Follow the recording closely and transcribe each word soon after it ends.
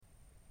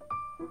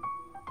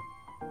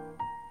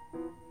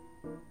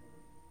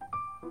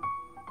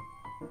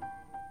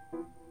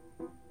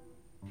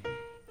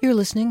You're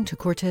listening to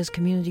Cortes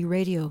Community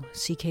Radio,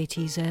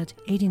 CKTZ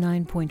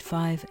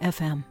 89.5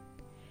 FM.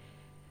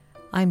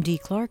 I'm Dee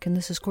Clark, and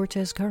this is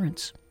Cortes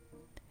Currents,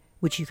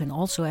 which you can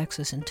also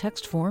access in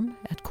text form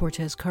at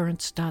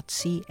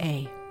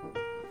cortescurrents.ca.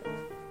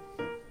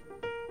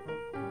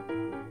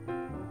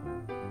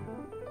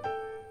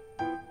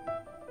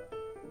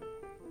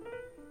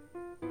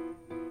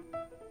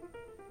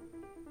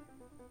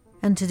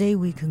 And today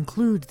we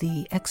conclude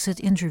the Exit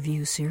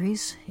Interview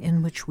series,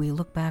 in which we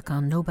look back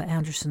on Noba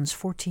Anderson's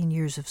 14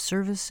 years of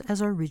service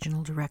as our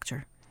regional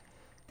director.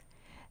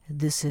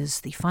 This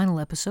is the final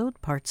episode,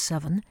 part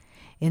 7,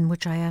 in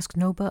which I ask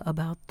Noba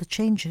about the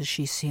changes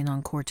she's seen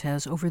on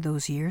Cortes over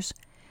those years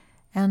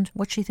and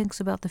what she thinks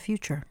about the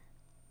future.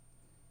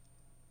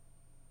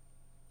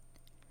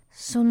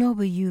 So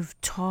Noba, you've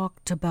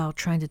talked about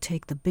trying to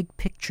take the big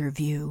picture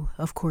view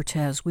of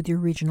Cortes with your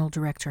regional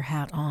director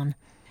hat on.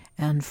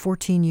 And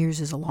 14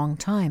 years is a long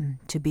time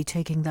to be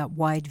taking that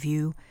wide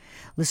view,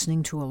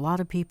 listening to a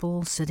lot of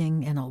people,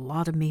 sitting in a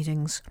lot of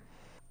meetings.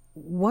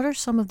 What are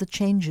some of the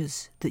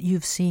changes that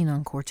you've seen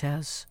on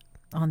Cortes,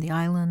 on the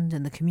island,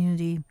 in the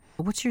community?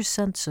 What's your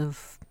sense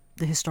of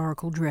the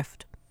historical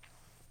drift?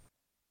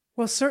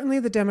 Well, certainly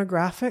the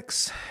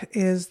demographics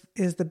is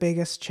the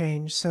biggest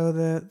change. So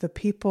the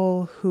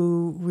people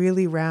who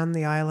really ran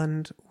the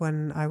island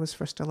when I was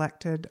first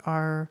elected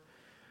are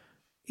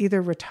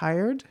either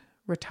retiring,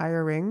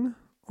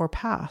 or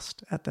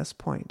passed at this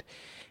point.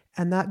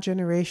 And that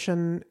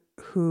generation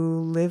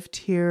who lived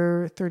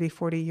here 30,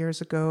 40 years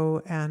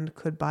ago and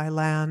could buy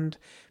land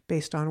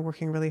based on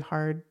working really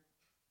hard,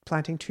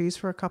 planting trees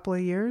for a couple of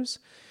years,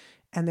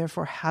 and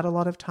therefore had a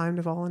lot of time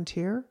to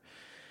volunteer,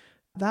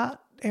 that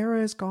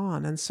era is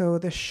gone. And so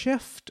the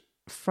shift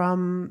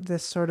from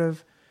this sort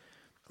of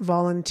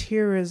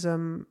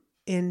volunteerism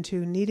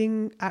into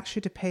needing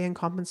actually to pay and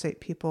compensate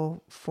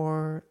people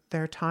for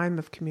their time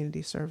of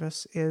community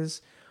service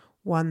is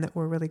one that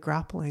we're really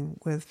grappling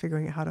with,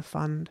 figuring out how to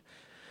fund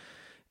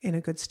in a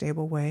good,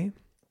 stable way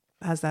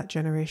as that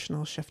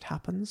generational shift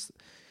happens.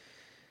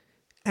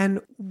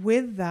 And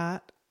with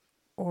that,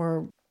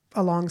 or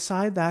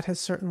alongside that, has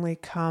certainly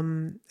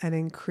come an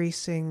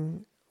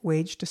increasing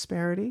wage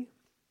disparity.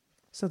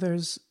 So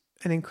there's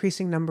an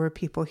increasing number of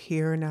people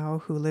here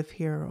now who live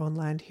here, own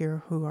land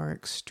here, who are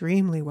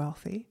extremely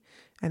wealthy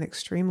and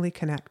extremely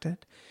connected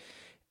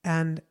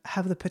and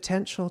have the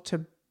potential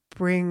to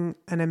bring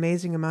an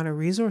amazing amount of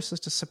resources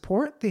to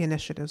support the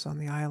initiatives on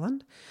the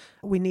island.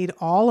 We need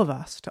all of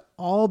us to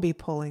all be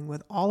pulling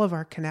with all of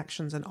our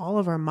connections and all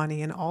of our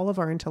money and all of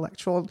our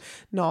intellectual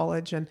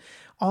knowledge and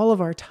all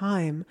of our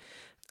time.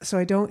 So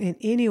I don't in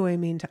any way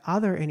mean to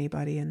other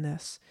anybody in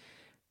this.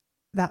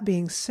 That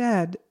being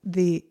said,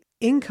 the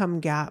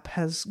income gap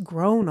has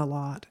grown a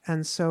lot.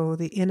 And so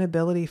the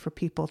inability for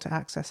people to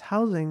access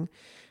housing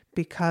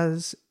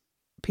because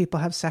people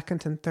have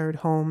second and third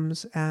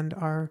homes and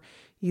are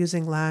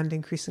using land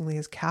increasingly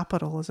as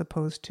capital as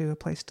opposed to a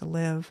place to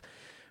live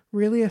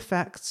really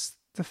affects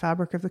the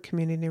fabric of the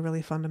community in a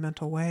really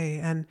fundamental way.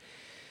 And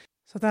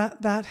so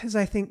that has,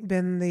 I think,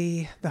 been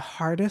the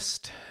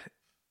hardest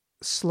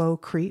slow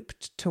creep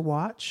to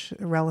watch,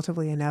 a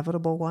relatively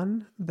inevitable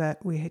one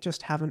that we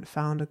just haven't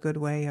found a good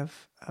way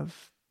of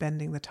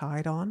bending the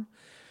tide on.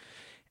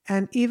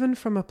 And even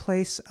from a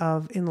place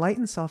of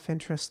enlightened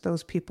self-interest,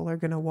 those people are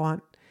going to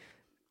want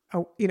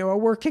a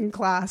working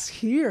class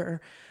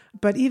here.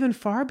 But even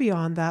far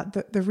beyond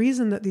that, the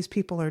reason that these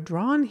people are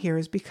drawn here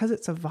is because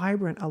it's a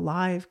vibrant,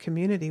 alive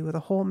community with a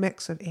whole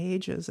mix of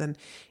ages and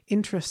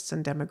interests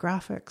and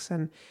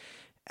demographics.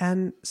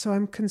 And so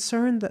I'm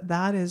concerned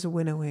that is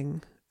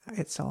winnowing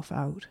itself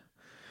out.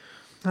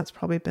 That's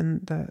probably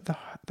been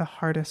the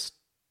hardest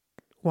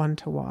one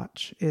to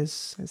watch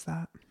is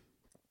that.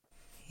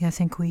 Yeah, I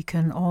think we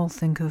can all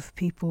think of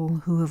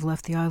people who have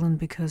left the island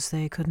because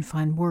they couldn't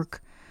find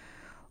work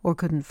or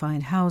couldn't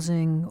find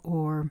housing,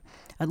 or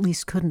at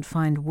least couldn't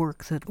find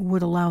work that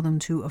would allow them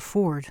to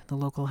afford the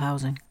local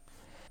housing.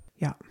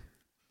 Yeah,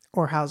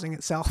 or housing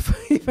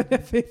itself, even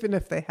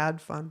if they had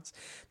funds.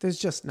 There's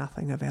just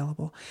nothing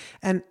available.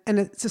 And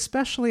it's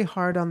especially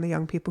hard on the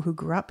young people who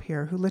grew up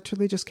here, who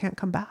literally just can't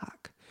come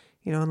back,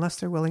 unless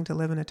they're willing to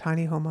live in a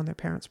tiny home on their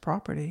parents'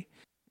 property.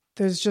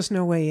 There's just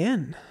no way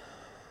in.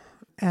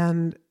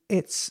 And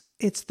it's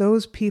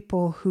those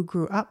people who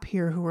grew up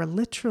here who are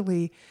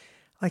literally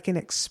like an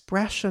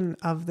expression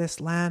of this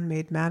land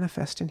made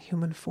manifest in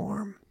human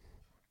form,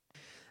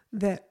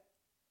 that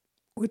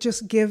would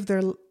just give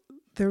their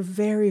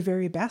very,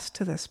 very best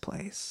to this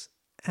place.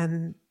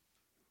 And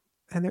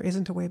there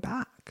isn't a way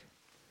back.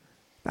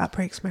 That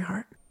breaks my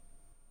heart.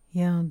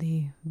 Yeah,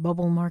 the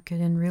bubble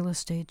market in real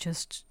estate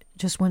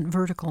just went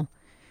vertical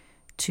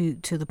to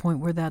the point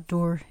where that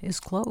door is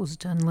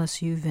closed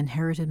unless you've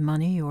inherited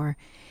money or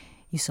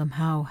you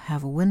somehow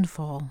have a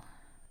windfall.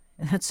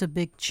 That's a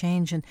big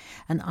change. And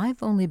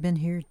I've only been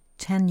here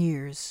 10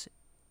 years,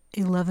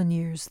 11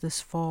 years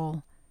this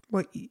fall.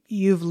 Well,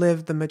 you've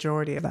lived the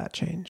majority of that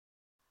change.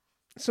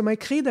 So my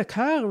cri de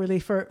coeur really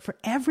for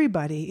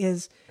everybody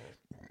is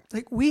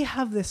Like, we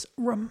have this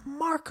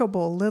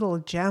remarkable little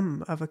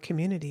gem of a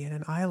community in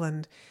an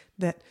island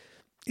that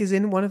is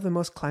in one of the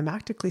most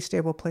climatically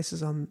stable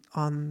places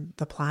on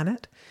the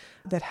planet,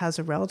 that has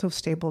a relatively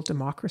stable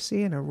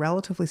democracy and a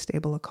relatively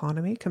stable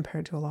economy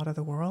compared to a lot of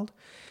the world.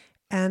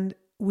 And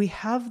we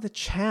have the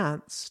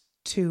chance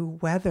to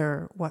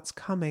weather what's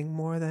coming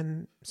more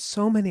than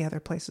so many other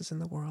places in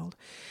the world.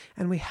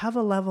 And we have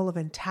a level of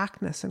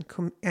intactness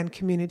and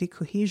community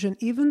cohesion,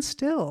 even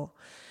still,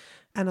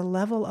 and a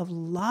level of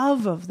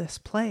love of this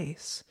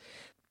place.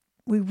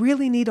 We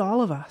really need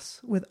all of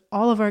us, with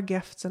all of our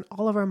gifts and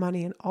all of our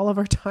money and all of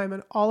our time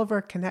and all of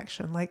our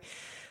connection. Like,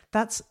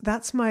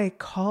 that's my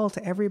call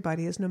to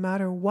everybody, is no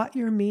matter what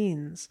your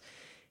means,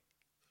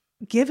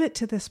 give it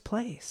to this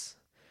place,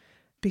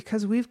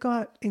 because we've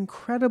got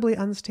incredibly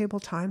unstable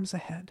times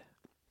ahead.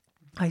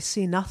 I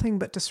see nothing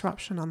but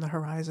disruption on the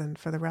horizon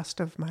for the rest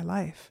of my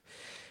life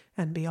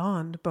and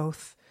beyond,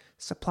 both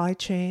supply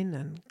chain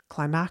and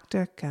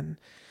climatic and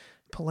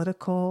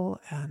political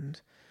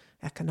and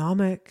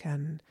economic.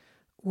 And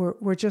we're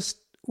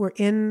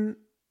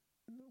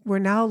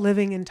now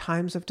living in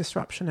times of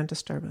disruption and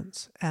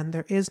disturbance, and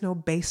there is no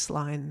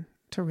baseline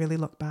to really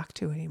look back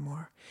to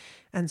anymore.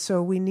 And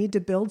so we need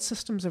to build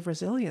systems of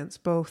resilience,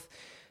 both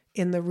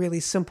in the really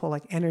simple,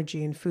 like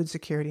energy and food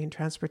security and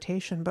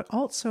transportation, but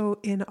also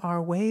in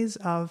our ways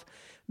of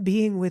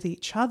being with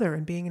each other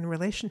and being in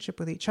relationship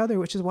with each other,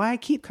 which is why I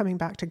keep coming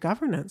back to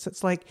governance.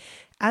 It's like,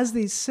 as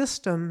these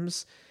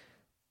systems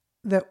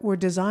that were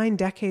designed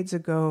decades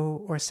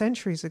ago or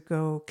centuries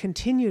ago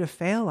continue to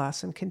fail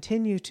us and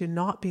continue to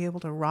not be able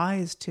to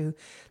rise to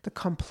the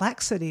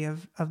complexity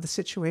of the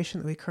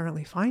situation that we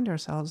currently find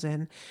ourselves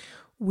in,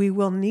 we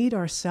will need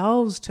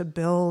ourselves to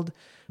build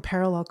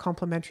parallel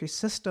complementary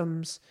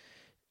systems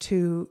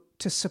to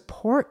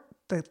support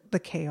the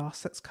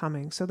chaos that's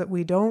coming, so that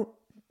we don't,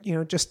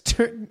 just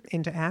turn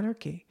into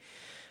anarchy.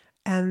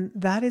 And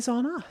that is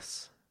on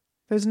us.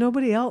 There's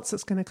nobody else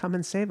that's going to come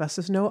and save us.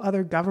 There's no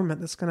other government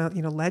that's going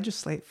to,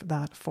 legislate for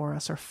that for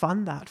us or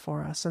fund that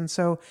for us. And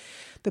so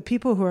the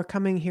people who are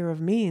coming here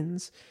of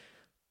means,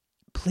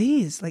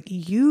 please,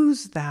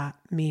 use that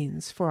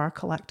means for our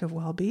collective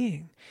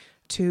well-being,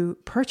 to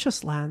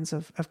purchase lands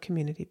of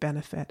community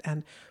benefit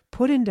and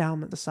put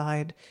endowment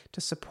aside to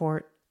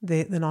support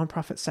the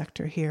nonprofit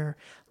sector here.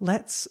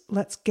 Let's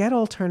get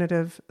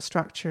alternative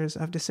structures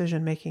of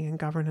decision-making and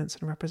governance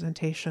and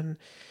representation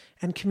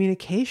and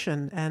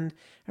communication and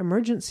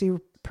emergency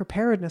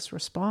preparedness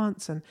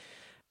response.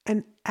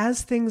 And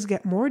as things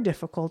get more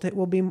difficult, it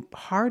will be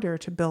harder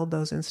to build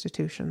those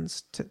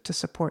institutions to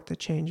support the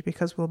change,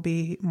 because we'll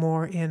be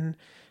more in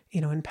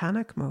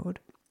panic mode.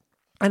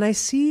 And I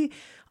see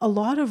a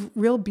lot of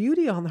real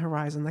beauty on the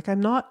horizon. Like, I'm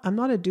not a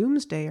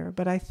doomsdayer,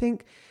 but I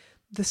think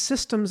the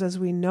systems as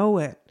we know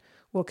it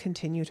will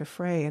continue to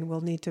fray, and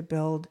we'll need to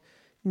build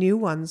new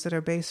ones that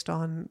are based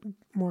on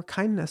more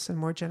kindness and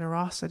more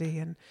generosity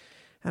and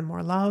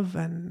more love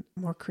and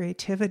more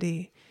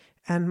creativity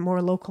and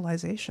more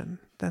localization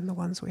than the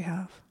ones we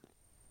have.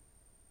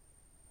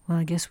 Well,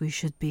 I guess we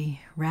should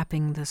be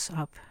wrapping this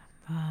up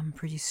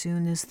pretty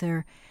soon. Is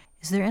there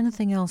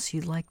anything else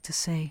you'd like to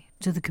say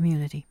to the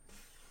community?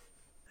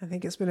 I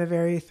think it's been a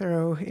very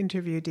thorough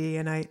interview, Dee,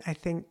 and I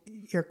think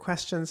your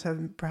questions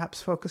have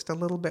perhaps focused a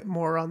little bit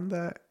more on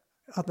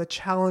the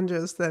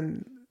challenges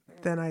than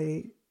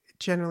I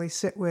generally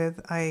sit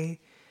with. I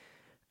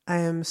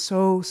am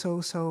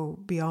so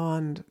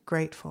beyond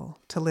grateful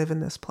to live in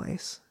this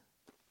place.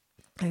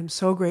 I am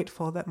so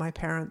grateful that my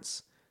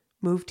parents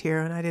moved here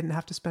and I didn't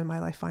have to spend my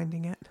life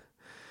finding it.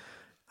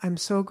 I'm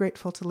so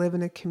grateful to live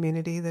in a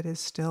community that is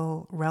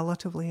still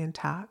relatively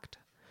intact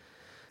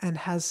and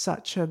has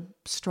such a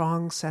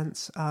strong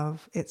sense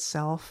of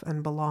itself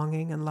and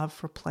belonging and love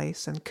for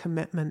place and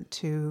commitment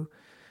to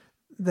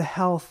the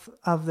health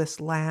of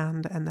this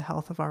land and the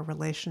health of our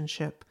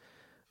relationship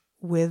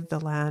with the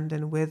land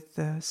and with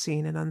the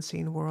seen and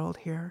unseen world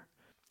here.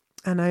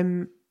 And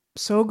I'm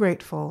so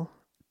grateful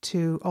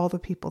to all the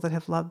people that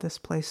have loved this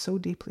place so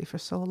deeply for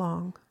so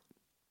long,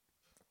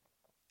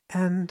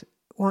 and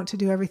want to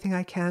do everything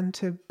I can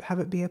to have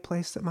it be a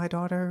place that my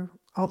daughter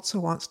also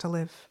wants to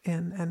live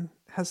in and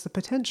has the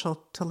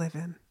potential to live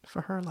in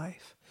for her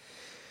life.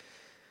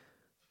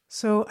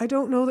 So I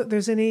don't know that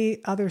there's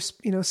any other,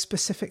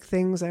 specific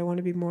things I want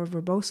to be more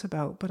verbose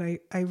about, but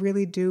I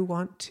really do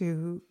want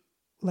to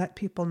let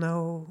people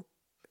know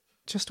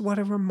just what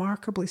a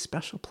remarkably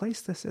special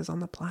place this is on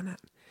the planet.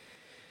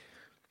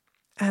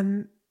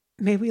 And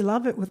may we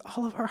love it with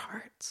all of our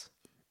hearts.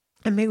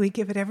 And may we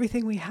give it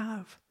everything we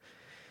have.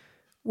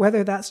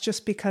 Whether that's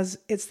just because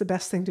it's the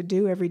best thing to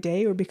do every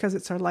day or because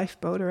it's our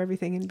lifeboat or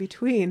everything in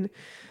between,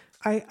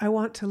 I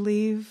want to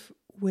leave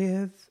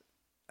with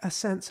a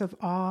sense of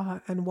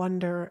awe and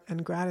wonder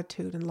and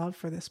gratitude and love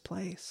for this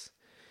place.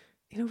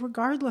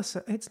 Regardless,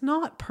 it's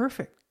not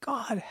perfect.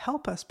 God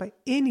help us by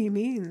any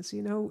means.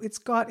 It's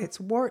got its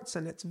warts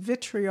and its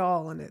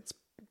vitriol and its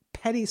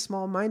petty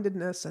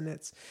small-mindedness and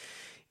its,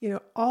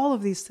 all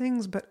of these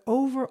things. But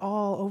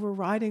overall,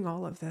 overriding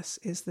all of this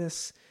is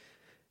this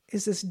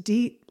is this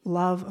deep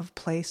love of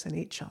place and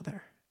each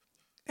other.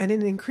 And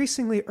in an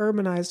increasingly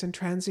urbanized and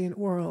transient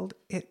world,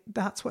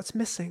 that's what's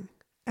missing.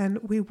 And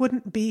we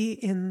wouldn't be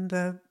in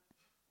the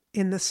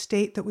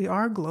state that we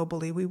are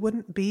globally. We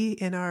wouldn't be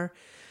in our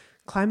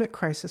climate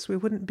crisis. We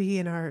wouldn't be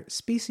in our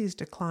species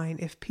decline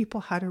if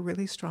people had a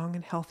really strong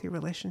and healthy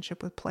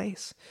relationship with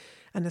place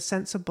and a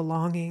sense of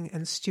belonging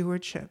and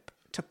stewardship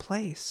to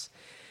place.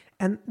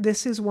 And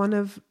this is one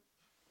of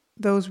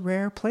those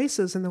rare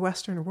places in the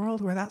Western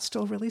world where that's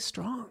still really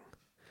strong.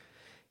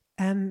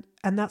 And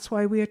that's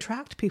why we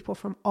attract people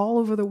from all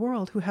over the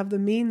world who have the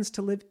means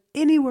to live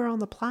anywhere on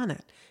the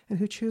planet and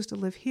who choose to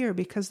live here,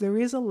 because there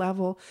is a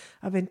level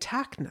of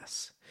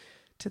intactness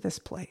to this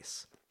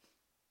place.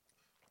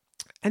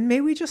 And may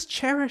we just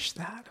cherish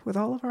that with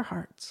all of our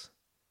hearts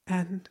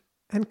and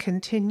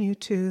continue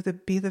to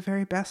be the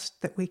very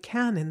best that we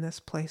can in this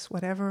place,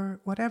 whatever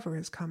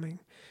is coming,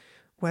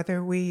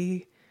 whether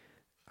we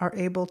are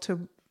able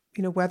to,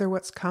 weather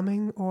what's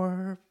coming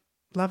or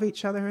love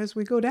each other as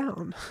we go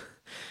down.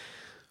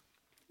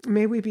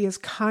 May we be as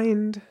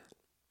kind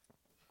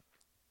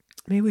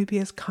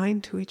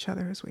to each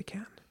other as we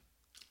can.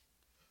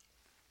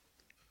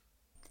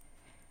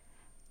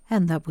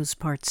 And that was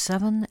part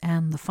 7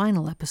 and the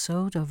final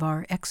episode of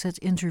our exit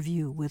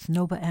interview with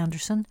Noba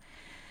Anderson,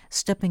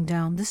 stepping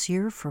down this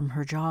year from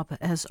her job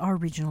as our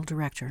regional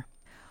director.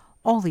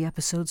 All the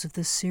episodes of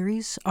this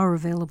series are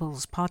available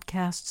as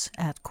podcasts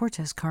at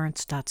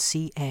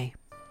cortezcurrents.ca.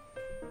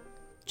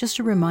 Just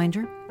a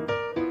reminder,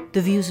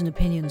 the views and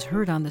opinions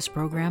heard on this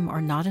program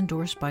are not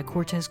endorsed by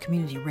Cortez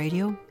Community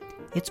Radio,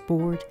 its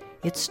board,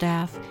 its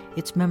staff,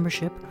 its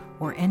membership,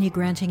 or any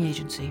granting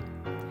agency,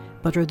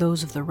 but are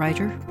those of the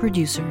writer,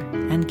 producer,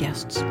 and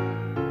guests.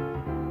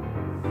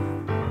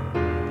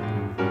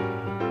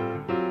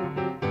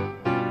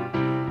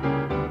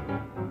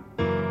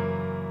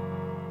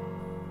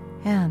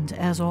 And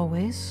as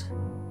always,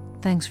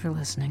 thanks for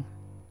listening.